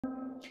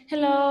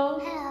Hello.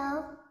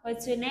 Hello,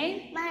 What's your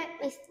name? my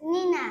name is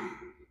Nina.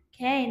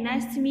 Okay,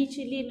 nice to meet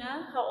you,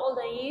 Lina. How old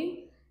are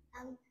you?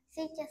 I'm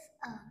 6 years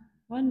old.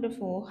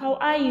 Wonderful. How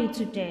are you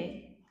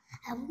today?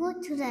 I'm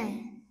good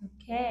today.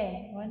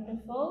 Okay,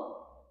 wonderful.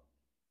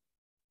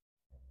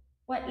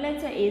 What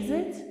letter is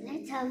it?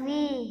 Letter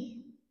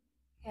V.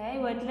 Okay,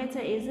 what letter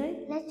is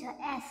it? Letter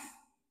S.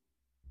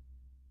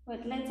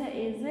 What letter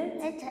is it?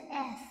 Letter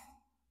S.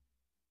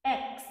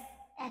 X.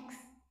 X.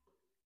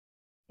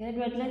 Good.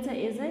 What letter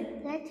is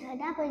it? Letter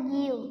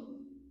W.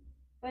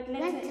 What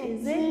letter Letter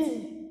is G.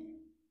 it?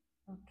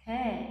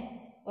 Okay.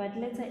 What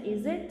letter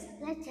is it?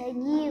 Letter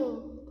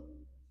U.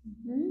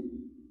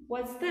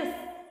 What's this?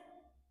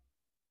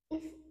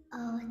 It's a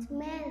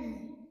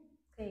watermelon.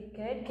 Okay,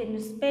 good. Can you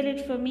spell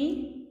it for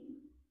me?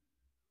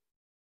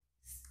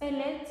 Spell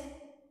it.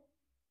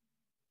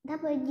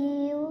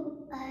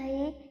 W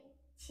A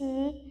T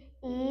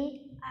E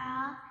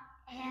R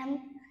M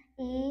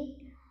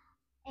E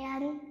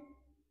N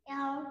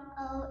L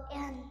O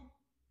N.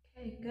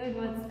 Okay, good.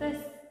 What's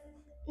this?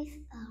 It's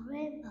a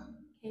rainbow.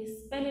 Okay,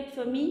 spell it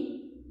for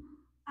me.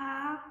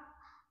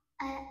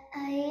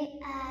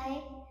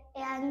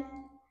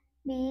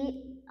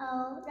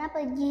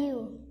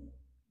 R-A-I-N-B-O-W.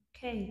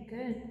 Okay,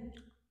 good.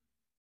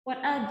 What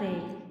are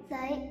they?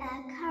 They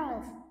are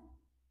colors.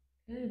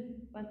 Good.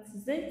 What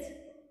is it?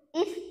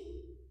 It's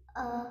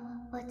a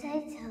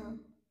potato.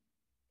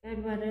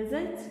 Good. What is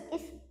it?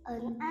 It's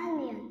an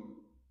onion.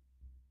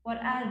 What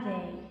are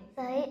they?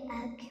 They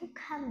are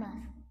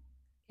cucumbers.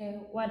 Okay,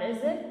 what is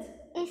it?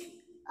 It's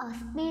a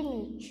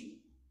spinach.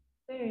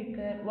 Very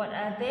good. What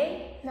are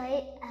they?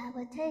 They are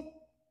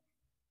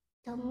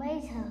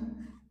tomato.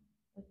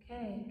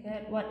 Okay,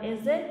 good. What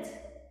is it?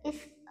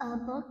 It's a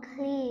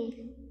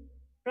broccoli.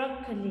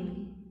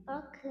 Broccoli.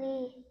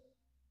 Broccoli.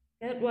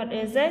 Good. What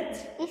is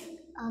it? It's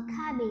a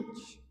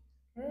cabbage.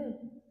 Good.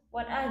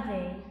 What are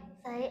they?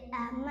 They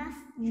are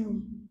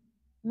mushroom.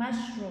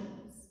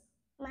 Mushrooms.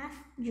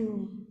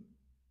 Mushroom.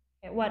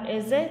 Okay, what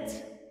is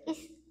it?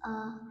 It's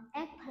a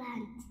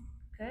eggplant.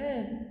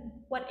 Good.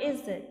 What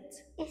is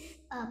it? It's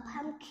a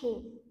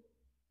pumpkin.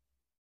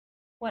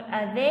 What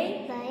are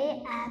they?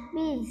 They are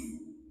beans.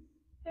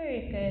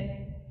 Very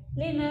good.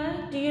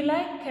 Lina, do you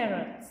like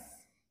carrots?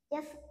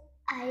 Yes,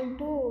 I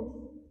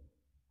do.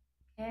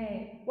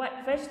 Okay.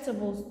 What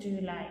vegetables do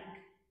you like?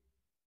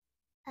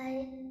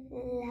 I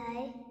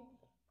like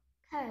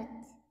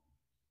carrots.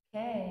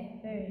 Okay,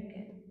 very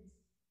good.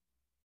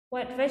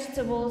 What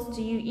vegetables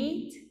do you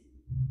eat?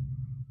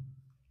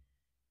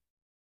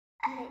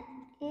 I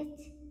eat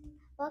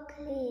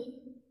broccoli.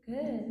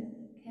 Good.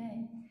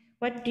 Okay.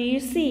 What do you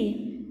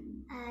see?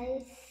 I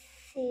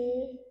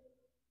see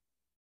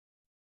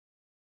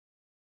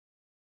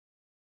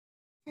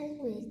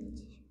sandwich.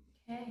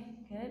 Okay,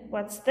 good.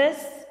 What's this?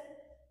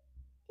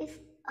 It's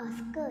a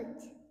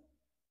skirt.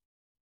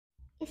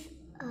 It's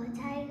a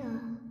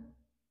tiger.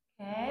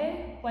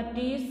 Okay. What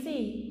do you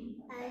see?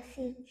 I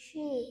see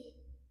tree.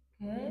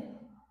 Good.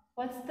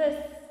 What's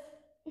this?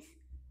 It's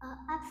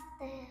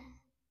upstairs.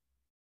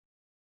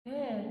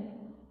 Good.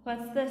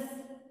 What's this?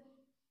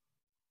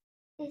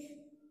 It's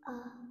a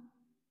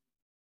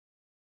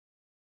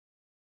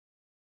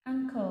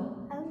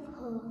Uncle.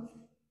 uncle.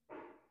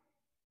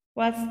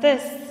 What's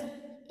this?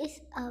 It's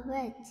a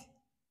red.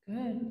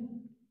 Good.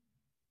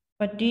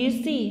 What do you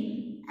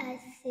see? I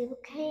see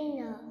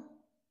volcano.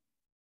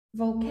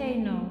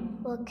 Volcano.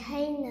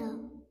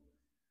 Volcano.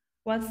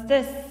 What's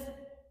this?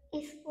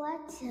 It's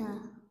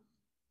water.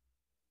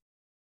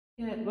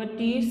 Good. What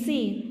do you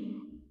see?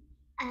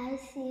 I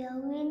see a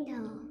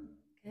window.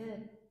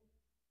 Good.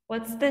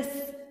 What's this?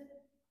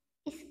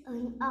 It's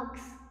an ox.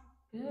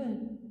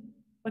 Good.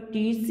 What do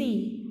you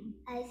see?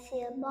 I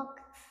see a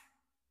box.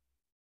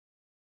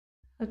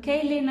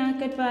 Okay, Lina,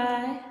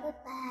 goodbye.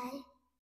 Goodbye.